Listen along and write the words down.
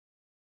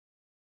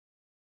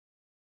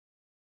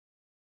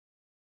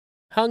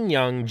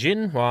Hengyang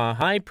JinHua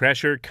High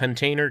Pressure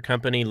Container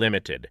Company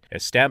Limited,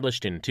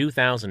 established in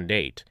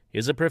 2008,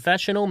 is a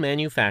professional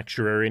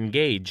manufacturer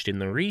engaged in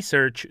the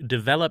research,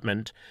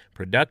 development,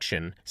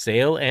 production,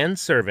 sale, and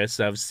service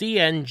of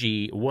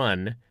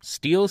CNG-1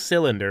 steel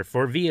cylinder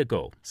for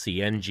vehicle,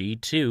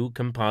 CNG-2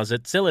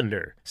 composite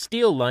cylinder,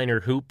 steel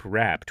liner hoop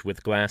wrapped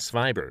with glass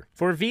fiber,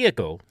 for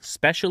vehicle,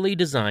 specially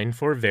designed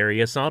for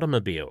various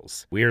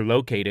automobiles. We're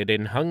located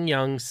in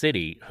Hengyang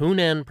City,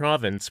 Hunan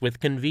Province, with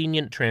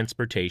convenient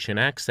transportation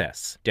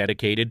access.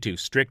 Dedicated to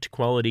strict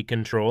quality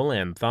control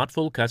and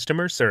thoughtful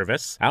customer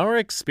service, our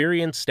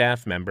experienced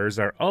staff members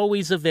are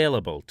always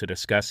available to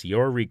discuss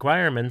your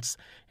requirements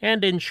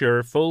and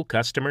ensure full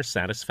customer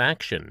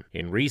satisfaction.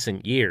 In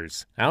recent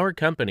years, our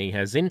company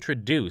has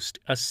introduced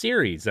a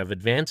series of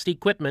advanced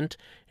equipment,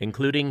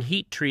 including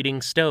heat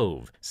treating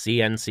stove,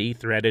 CNC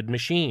threaded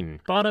machine,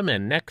 bottom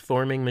and neck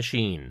forming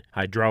machine,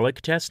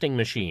 hydraulic testing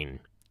machine,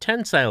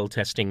 tensile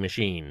testing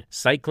machine,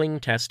 cycling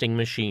testing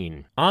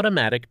machine,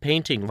 automatic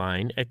painting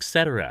line,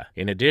 etc.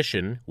 In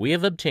addition, we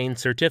have obtained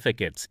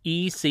certificates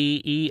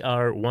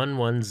ECER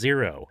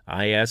 110,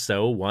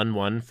 ISO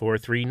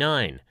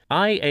 11439,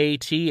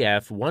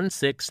 IATF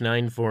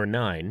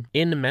 16949,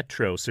 In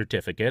Metro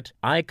Certificate,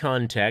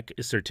 Icontech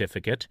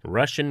Certificate,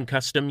 Russian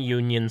Custom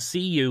Union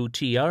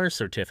CUTR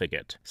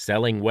Certificate.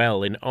 Selling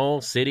well in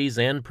all cities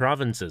and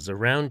provinces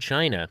around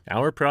China,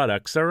 our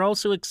products are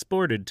also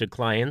exported to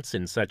clients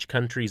in such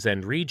countries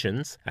and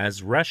regions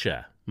as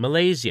Russia,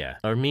 Malaysia,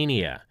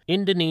 Armenia,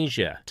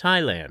 Indonesia,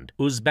 Thailand,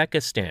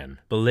 Uzbekistan,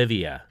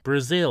 Bolivia,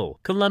 Brazil,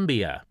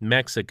 Colombia,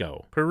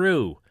 Mexico,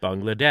 Peru,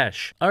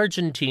 Bangladesh,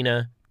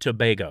 Argentina,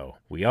 Tobago.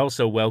 We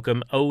also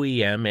welcome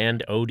OEM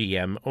and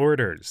ODM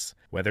orders.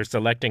 Whether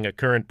selecting a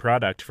current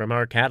product from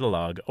our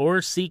catalog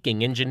or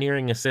seeking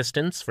engineering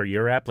assistance for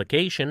your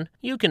application,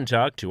 you can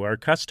talk to our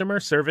customer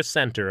service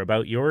center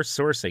about your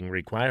sourcing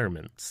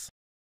requirements.